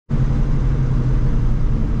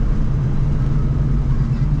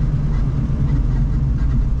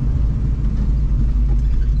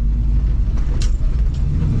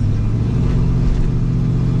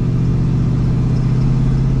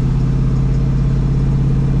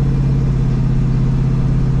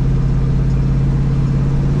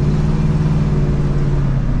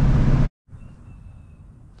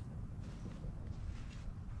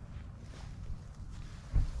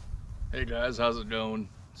guys, how's it going?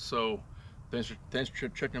 So thanks for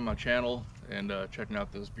checking my channel and checking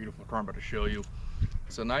out this beautiful car I'm about to show you.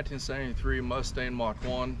 It's a 1973 Mustang Mach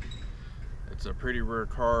 1. It's a pretty rare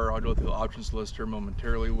car. I'll go through the options list here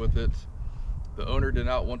momentarily with it. The owner did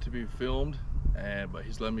not want to be filmed, but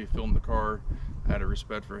he's letting me film the car out of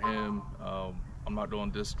respect for him. I'm not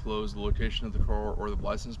going to disclose the location of the car or the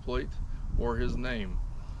license plate or his name.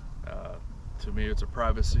 To me, it's a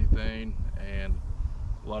privacy thing, and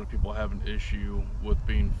a lot of people have an issue with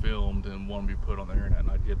being filmed and want to be put on the internet,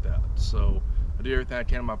 and I get that. So I do everything I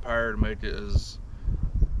can in my power to make it as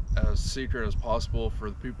secret as possible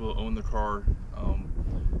for the people who own the car.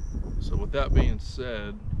 So with that being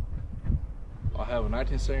said, I have a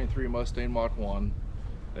 1973 Mustang Mach 1.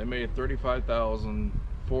 They made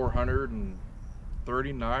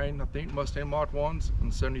 35,439, I think, Mustang Mach 1s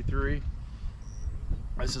in 73.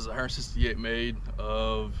 This is 168 made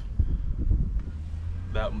of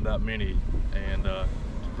that many, and it's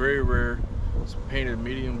very rare. It's painted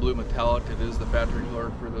medium blue metallic. It is the factory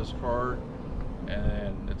color for this car,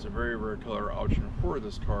 and it's a very rare color option for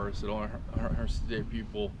this car. So only 168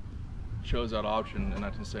 people chose that option in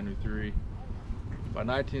 1973. By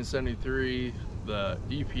 1973, the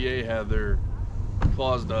EPA had their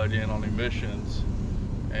claws dug in on emissions,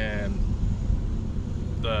 and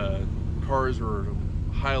the cars were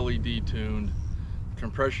highly detuned.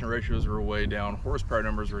 Compression ratios were way down, horsepower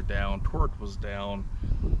numbers were down, torque was down.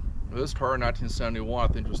 This car in 1971, I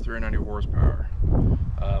think, was 390 horsepower.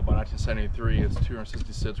 By 1973, it's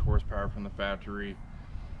 266 horsepower from the factory.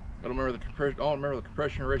 I don't remember the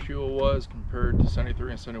compression ratio was compared to 73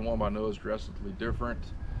 and 71, but I know it's drastically different.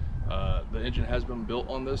 The engine has been built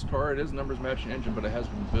on this car. It is a numbers matching engine, but it has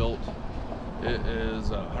been built. It is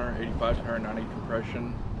 185 to 190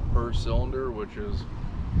 compression per cylinder, which is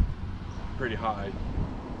pretty high.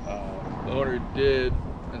 The owner did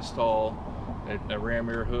install a ram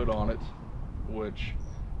air hood on it, which,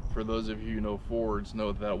 for those of you who know Fords,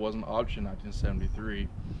 know that was an option in 1973.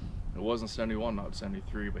 It wasn't 71, not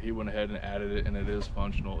 73, but he went ahead and added it, and it is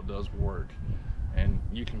functional. It does work, and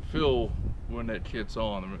you can feel when that kit's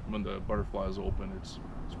on, when the butterflies open. It's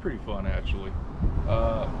pretty fun, actually.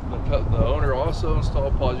 The owner also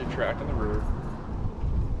installed posi track in the rear,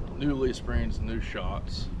 new leaf springs, new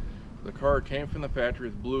shocks. The car came from the factory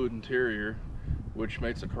with blue interior, which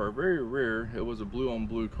makes the car very rare. It was a blue on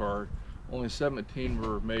blue car. Only 17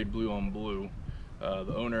 were made blue on blue.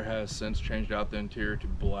 The owner has since changed out the interior to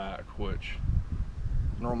black, which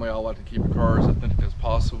normally I like to keep a car as authentic as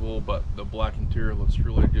possible, but the black interior looks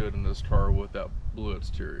really good in this car with that blue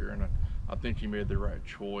exterior, and I think he made the right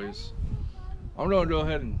choice. I'm going to go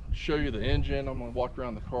ahead and show you the engine. I'm going to walk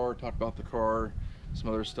around the car, talk about the car, some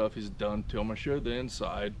other stuff he's done to. I'm going to show you the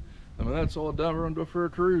inside. And when that's all done, we're going to go for a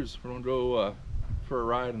cruise. We're going to go for a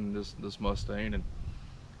ride in this Mustang. And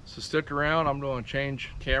so stick around. I'm going to change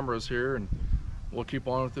cameras here, and we'll keep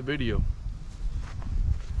on with the video.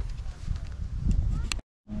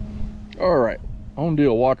 Alright, I'm going to do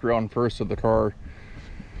a walk around first of the car.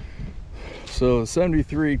 So the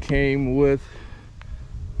 73 came with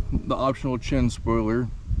the optional chin spoiler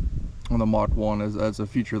on the Mach 1 as a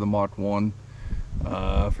feature of the Mach 1.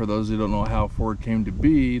 For those who don't know how Ford came to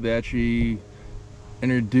be, they actually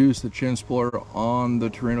introduced the chin spoiler on the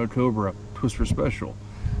Torino Cobra Twister Special,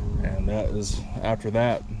 and that is, after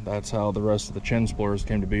that, that's how the rest of the chin spoilers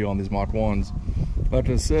came to be on these Mach 1s. Like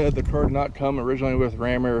I said, the car did not come originally with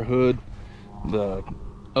ram air hood. The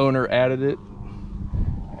owner added it,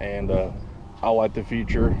 and I like the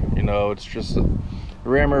feature. You know, it's just the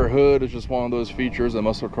ram air hood is just one of those features that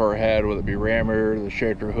muscle car had, whether it be ram air, the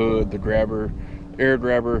shaker hood, the grabber, air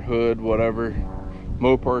grabber hood, whatever.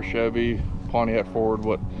 Mopar, Chevy, Pontiac, Ford,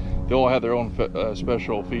 they all have their own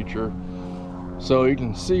special feature. So you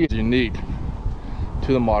can see it's unique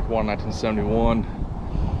to the Mach 1 1971.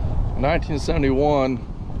 In 1971,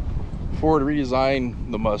 Ford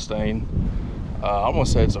redesigned the Mustang. I'm gonna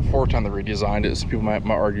say it's the fourth time they redesigned it. Some people might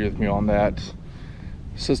argue with me on that.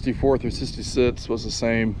 64 through 66 was the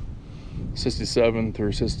same. 67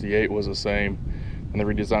 through 68 was the same, and they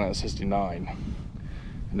redesigned it in 69.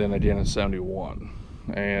 And then again in 71.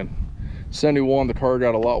 And 71, the car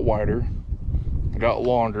got a lot wider, got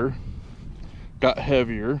longer, got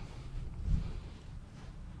heavier.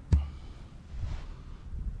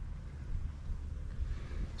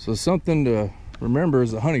 So something to remember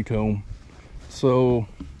is the honeycomb. So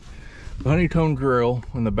the honeycomb grill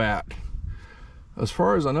in the back, as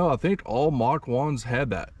far as I know, I think all Mach 1s had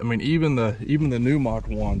that. I mean, even the new Mach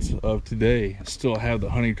 1s of today still have the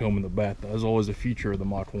honeycomb in the back. That was always a feature of the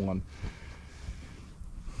Mach 1.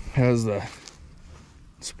 Has the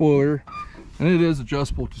spoiler And it is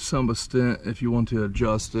adjustable to some extent if you want to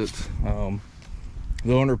adjust it.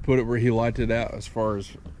 The owner put it where he liked it at as far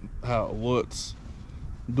as how it looks.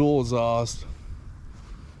 Dual exhaust,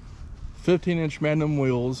 15-inch Magnum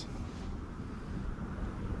wheels.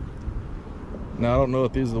 Now I don't know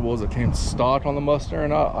if these are the wheels that came stock on the Mustang or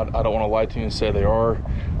not. I don't want to lie to you and say they are.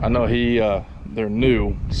 I know they're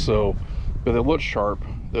new, so, but they look sharp.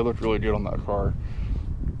 They look really good on that car.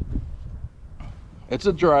 It's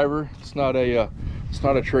a driver. It's not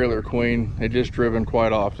a trailer queen. It's just driven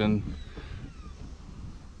quite often.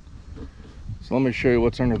 So let me show you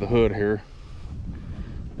what's under the hood here.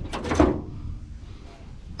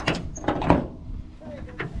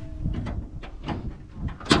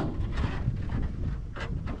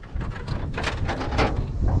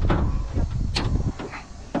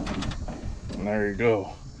 And there you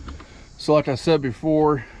go. So like I said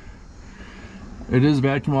before, it is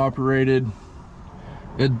vacuum operated.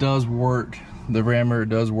 It does work. The ram mirror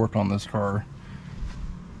does work on this car.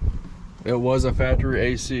 It was a factory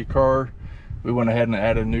AC car. We went ahead and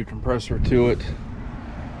added a new compressor to it.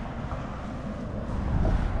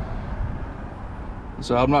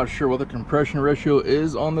 So I'm not sure what the compression ratio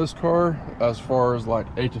is on this car as far as like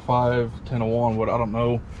 8:5, 10:1, what, I don't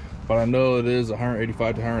know. But I know it is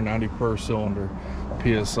 185 to 190 per cylinder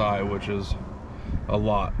PSI, which is a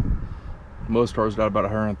lot. Most cars got about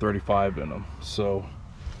 135 in them. So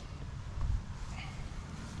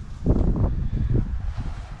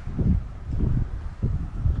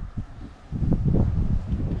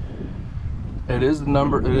it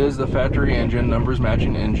is the factory engine, numbers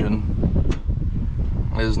matching engine.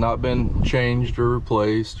 It has not been changed or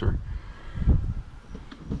replaced or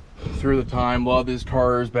through the time. A lot of these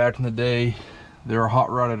cars back in the day, they were hot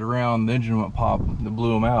rodded around, the engine went pop, they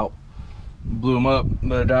blew them out, blew them up.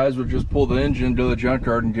 The guys would just pull the engine to the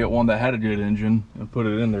junkyard and get one that had a good engine and put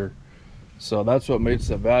it in there. So that's what makes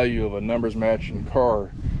the value of a numbers matching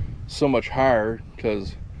car so much higher,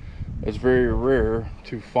 because it's very rare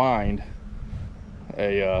to find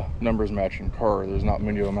a numbers matching car. There's not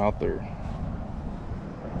many of them out there.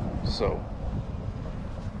 So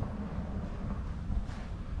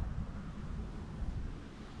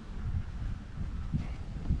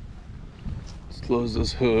let's close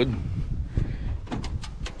this hood.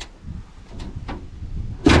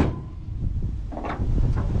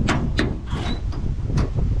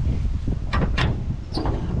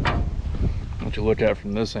 What you look at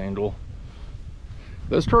from this angle,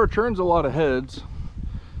 this car turns a lot of heads.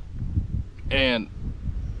 And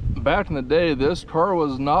back in the day, this car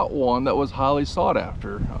was not one that was highly sought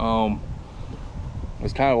after.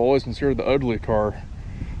 It's kind of always considered the ugly car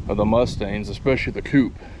of the Mustangs, especially the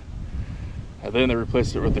coupe. And then they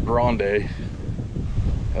replaced it with the Grande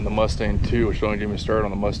and the Mustang 2, which don't get me started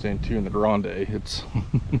on the Mustang 2 and the Grande. It's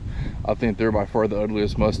I think they're by far the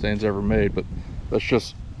ugliest Mustangs ever made, but that's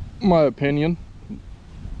just my opinion.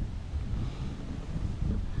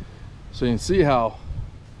 So you can see how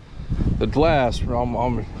the glass,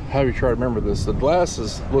 I'm have you try to remember this, the glass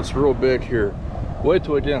looks real big here. Wait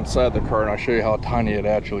till we get inside the car and I'll show you how tiny it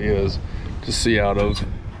actually is to see out of.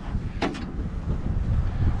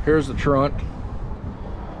 Here's the trunk.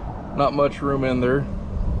 Not much room in there.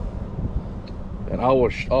 And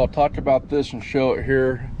I'll talk about this and show it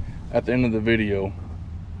here at the end of the video.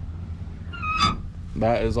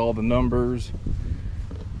 That is all the numbers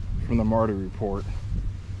from the Marty report.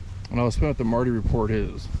 And I'll explain what the Marty report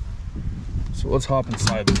is. So let's hop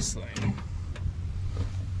inside this thing.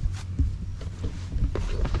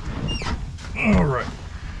 All right.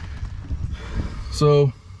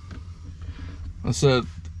 So I said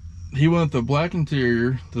he went with the black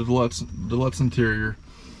interior, the deluxe interior.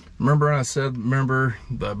 Remember I said, remember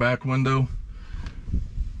the back window?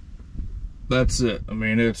 That's it. I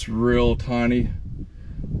mean, it's real tiny.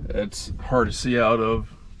 It's hard to see out of.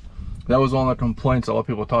 That was one of the complaints a lot of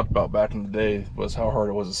people talked about back in the day, was how hard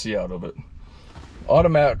it was to see out of it.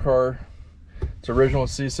 Automatic car. It's original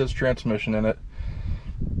C6 transmission in it.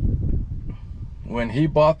 When he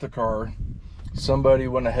bought the car, somebody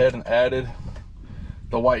went ahead and added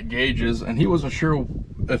the white gauges, and he wasn't sure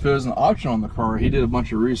if it was an option on the car. He did a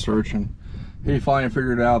bunch of research and he finally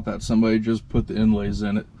figured out that somebody just put the inlays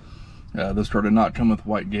in it. This car did not come with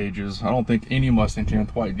white gauges. I don't think any Mustang came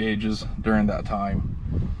with white gauges during that time.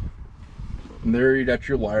 And there you got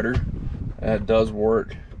your lighter. That does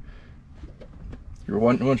work. Your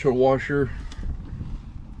windshield washer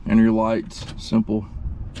and your lights. Simple.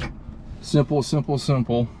 Simple, simple,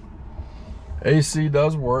 simple. AC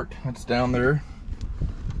does work. It's down there.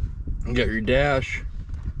 You got your dash,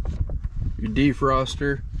 your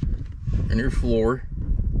defroster, and your floor.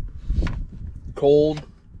 Cold,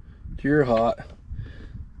 interior hot,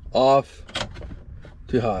 off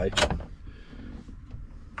to high.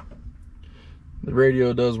 The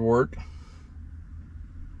radio does work.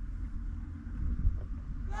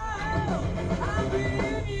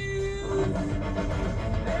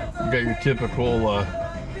 You got your typical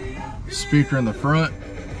speaker in the front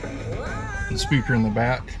and speaker in the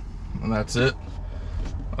back, and that's it.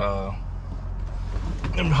 Let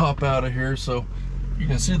me hop out of here so you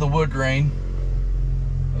can see the wood grain.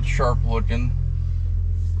 It's sharp looking.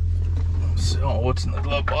 Let's see, oh, what's in the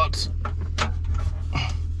glove box?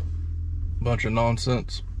 Bunch of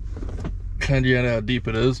nonsense. And you know how deep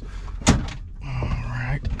it is.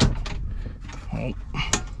 Alright.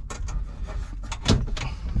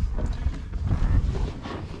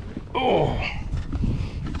 Oh.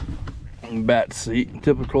 Bat seat.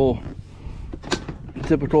 Typical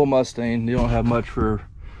Mustang. You don't have much for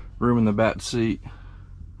room in the back seat.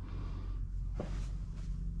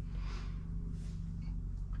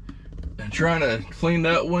 And trying to clean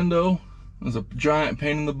that window is a giant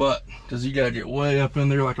pain in the butt, because you gotta get way up in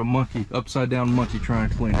there like a monkey, upside down monkey, trying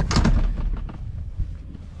to clean it.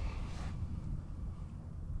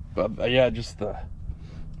 But yeah, just that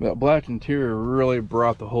black interior really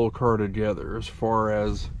brought the whole car together as far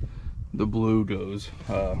as the blue goes.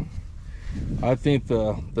 I think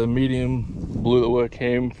the medium blue that would have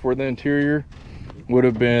came for the interior would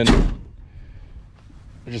have been,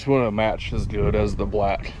 it just wouldn't have matched as good as the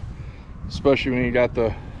black, especially when you got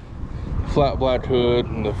the flat black hood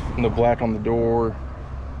and the black on the door.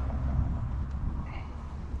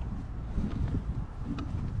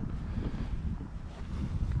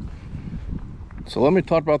 So let me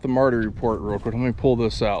talk about the Marty report real quick. Let me pull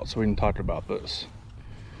this out so we can talk about this.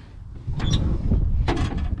 I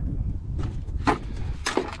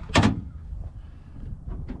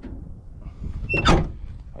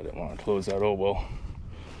didn't want to close that, oh well.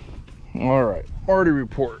 All right, Marty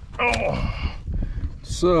report. Oh.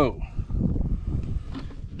 So,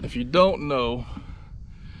 if you don't know,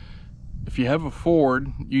 if you have a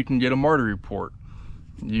Ford, you can get a Marty report.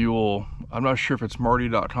 You will, I'm not sure if it's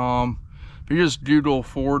marty.com. If you just Google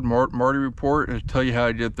Ford Marty report, it'll tell you how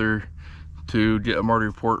to get there to get a Marty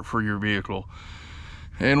report for your vehicle.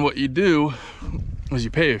 And what you do is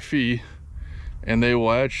you pay a fee, and they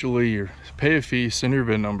will actually pay a fee, send your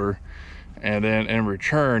VIN number, and then in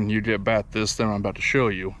return, you get back this thing I'm about to show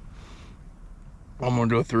you. I'm gonna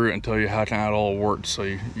go through it and tell you how it all works so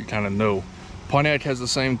you kind of know. Pontiac has the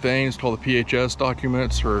same thing. It's called the PHS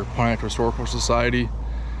documents, or Pontiac Historical Society.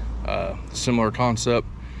 Similar concept.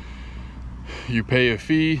 You pay a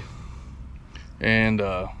fee, and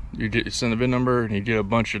you send the VIN number, and you get a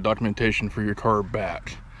bunch of documentation for your car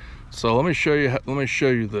back. So let me show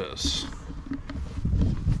you this.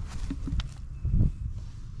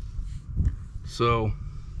 So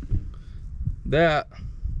that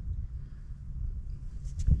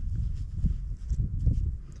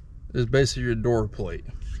is basically your door plate.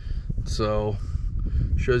 So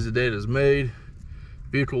shows the date is made,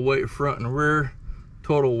 vehicle weight front and rear,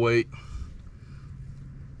 total weight.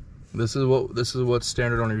 This is what's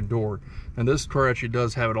standard on your door, and this car actually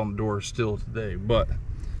does have it on the door still today. But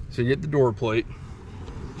so you get the door plate,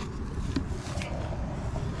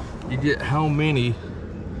 you get how many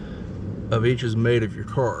of each is made of your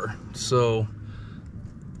car. So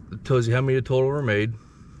it tells you how many total were made,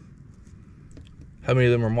 how many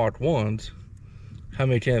of them are Mach 1s, how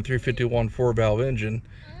many can a 351 4-valve engine,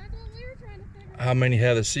 how many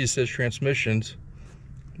have the C6 transmissions,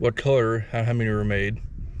 what color, how many were made,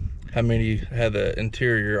 how many had the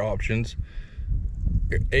interior options,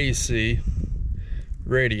 AC,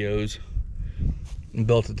 radios, and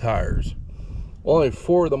belted tires. Only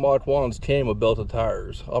 4 of the Mach 1s came with belted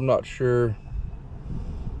tires. I'm not sure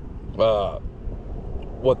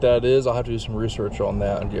what that is. I'll have to do some research on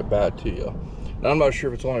that and get back to you. And I'm not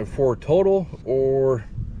sure if it's only 4 total, or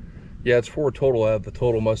yeah, it's 4 total. Out of the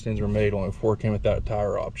total Mustangs were made, only 4 came with that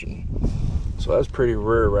tire option. So that's pretty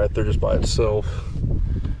rare right there just by itself.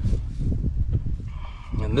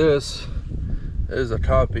 And this is a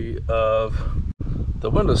copy of the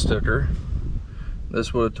window sticker.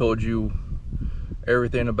 This would have told you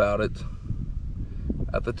everything about it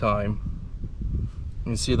at the time. You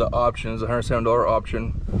can see the options, $107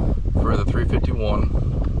 option for the 351.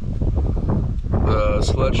 The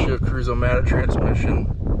Select Shift Cruise-O-Matic transmission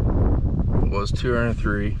was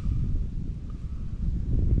 $203.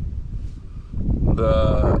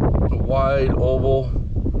 The wide oval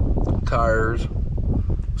tires,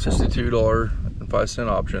 $62.05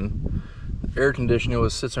 option. Air conditioning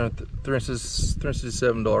was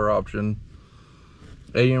 $367 option.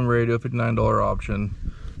 AM radio, $59 option.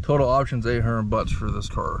 Total options $800 for this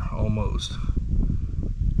car, almost.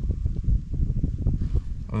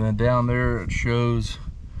 And then down there it shows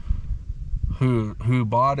who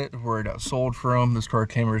bought it, where it got sold from. This car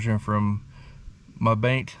came originally from my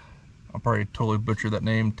bank. I'll probably totally butcher that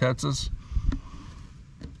name, Texas.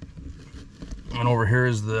 And over here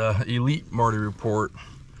is the Elite Marty report.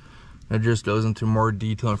 It just goes into more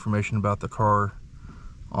detailed information about the car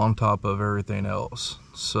on top of everything else.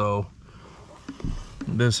 So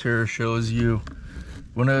this here shows you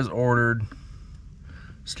when it was ordered,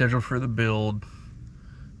 scheduled for the build,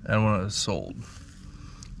 and when it was sold.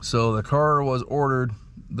 So the car was ordered,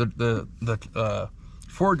 the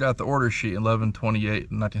Ford got the order sheet in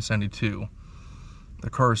 11/28/1972. The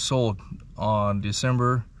car is sold on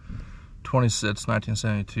December 26,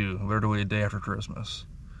 1972, literally a day after Christmas.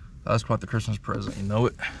 That's quite the Christmas present, you know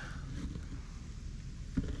it.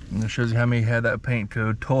 And it shows you how many had that paint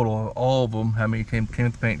code total, all of them, how many came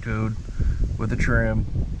with the paint code, with the trim,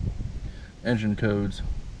 engine codes,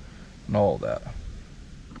 and all of that.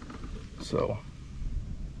 So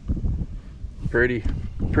pretty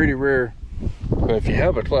rare. But if you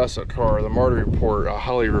have a classic car, the Marty report, I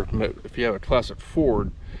highly recommend. If you have a classic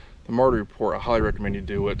Ford, the Marty report, I highly recommend you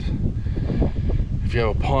do it. If you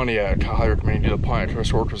have a Pontiac, I highly recommend you do the Pontiac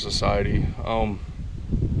Historical Society.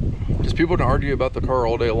 Because people can argue about the car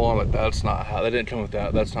all day long, like that's not how, they didn't come with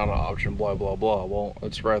that, that's not an option, blah blah blah. Well,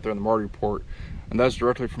 it's right there in the Marty report, and that's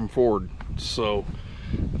directly from Ford. So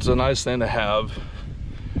it's a nice thing to have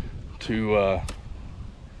to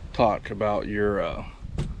talk about your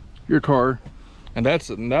car. And that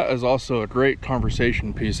is also a great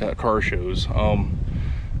conversation piece at car shows.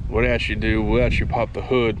 What I actually do, we actually pop the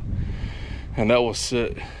hood, and that will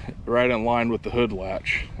sit right in line with the hood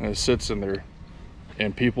latch, and it sits in there,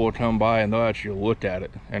 and people will come by and they'll actually look at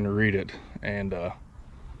it and read it. And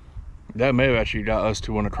that may have actually got us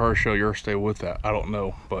to win a car show or stay with that, I don't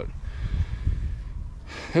know, but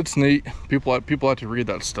it's neat. People like to read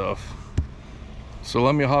that stuff. So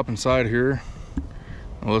let me hop inside here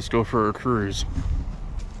and let's go for a cruise.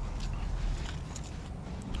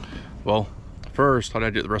 Well, first I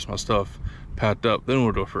gotta get the rest of my stuff packed up, then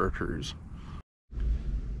we'll go for a cruise.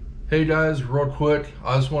 Hey guys, real quick,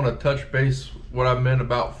 I just want to touch base what I meant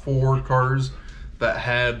about Ford cars that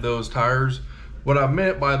had those tires. What I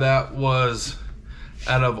meant by that was,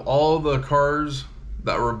 out of all the cars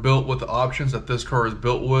that were built with the options that this car is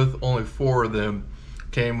built with, only 4 of them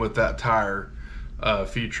came with that tire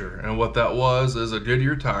feature. And what that was is a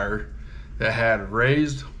Goodyear tire that had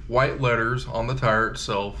raised white letters on the tire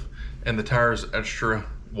itself, and the tire is extra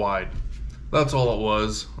wide. That's all it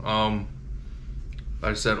was.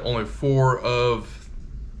 Like I said, only 4 of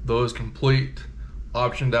those complete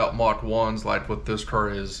optioned out Mach 1s like what this car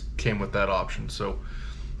is came with that option. So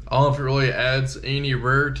I don't know if it really adds any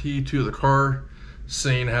rarity to the car,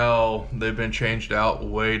 seeing how they've been changed out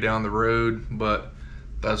way down the road, but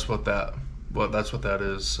that's what that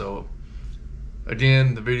is. So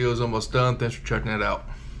again, the video is almost done. Thanks for checking it out.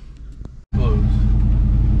 Close.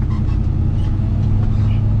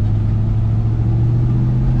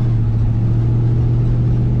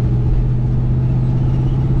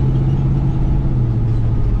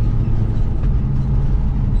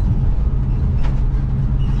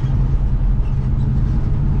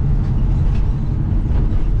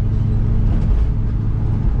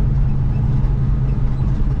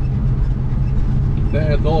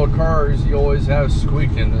 With old cars, you always have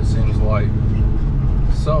squeaking, it seems like.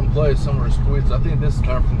 Someplace, somewhere squeaks. I think this is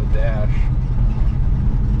coming from the dash.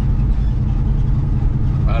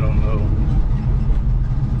 I don't know.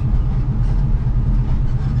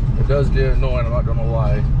 It does get annoying, I'm not gonna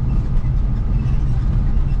lie.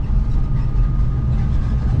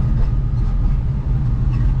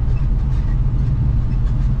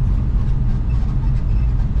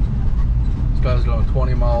 This guy's going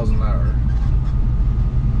 20 miles an hour.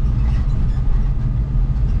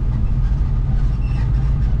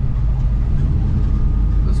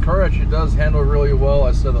 Car actually does handle really well.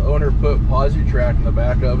 I said the owner put Posi-Track in the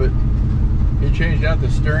back of it. He changed out the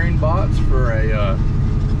steering bots for a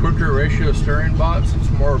quicker ratio steering bots. It's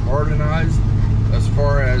more modernized as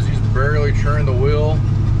far as he's barely churned the wheel.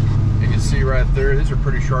 You can see right there, these are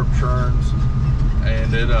pretty sharp churns,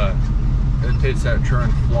 and it takes that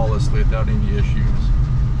churn flawlessly without any issues.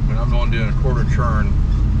 I mean, I'm only doing a quarter churn.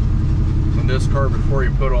 On this car, before you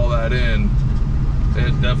put all that in,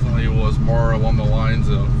 it definitely was more along the lines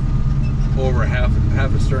of over half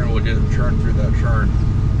a steering wheel get churned through that churn,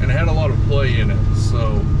 and it had a lot of play in it.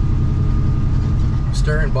 So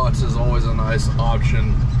steering bots is always a nice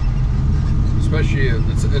option, especially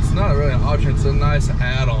it's not really an option, it's a nice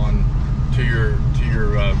add-on to to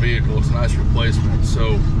your vehicle. It's a nice replacement.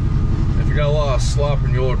 So if you got a lot of slop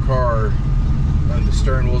in your car and the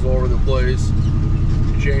steering wheel's all over the place,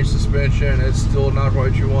 you change suspension, it's still not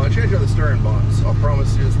what you want, change out the steering box. I'll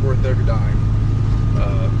promise you it's worth every dime.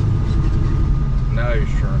 Now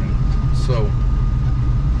he's turning. So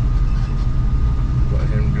let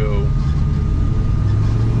him go.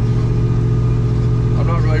 I'm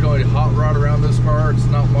not really going to hot rod around this car. It's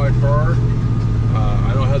not my car.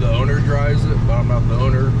 I know how the owner drives it, but I'm not the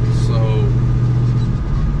owner. So,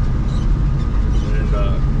 and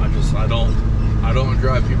I don't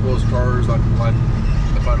drive people's cars like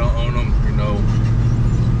if I don't own them, you know,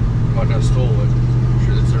 like I stole it.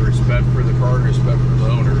 It's a respect for the car, respect for the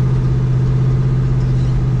owner.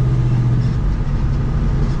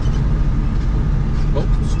 Oh,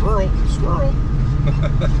 squirrel.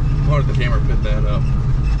 Why did the camera pick that up?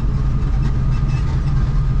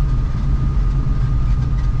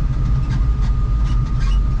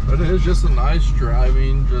 But it is just a nice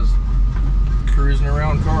driving, just cruising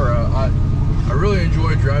around car. I really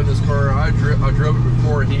enjoy driving this car. I drove it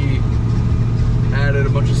before he added a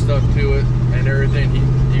bunch of stuff to it, and everything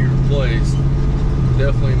he replaced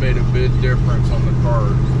definitely made a big difference on the car,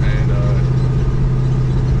 and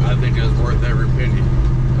I think it was worth every penny.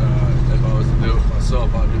 If I was to do it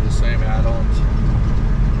myself, I'd do the same add-ons.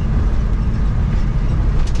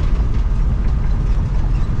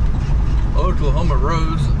 Oklahoma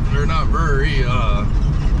roads, they're not very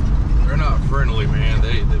they're not friendly, man.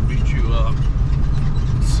 They beat you up.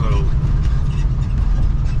 So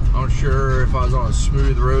I'm sure if I was on a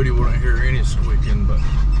smooth road you wouldn't hear any squeaking, but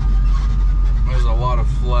there's a lot of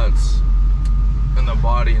flats in the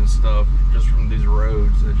body and stuff just from these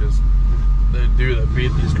roads that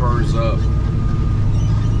beat these cars up.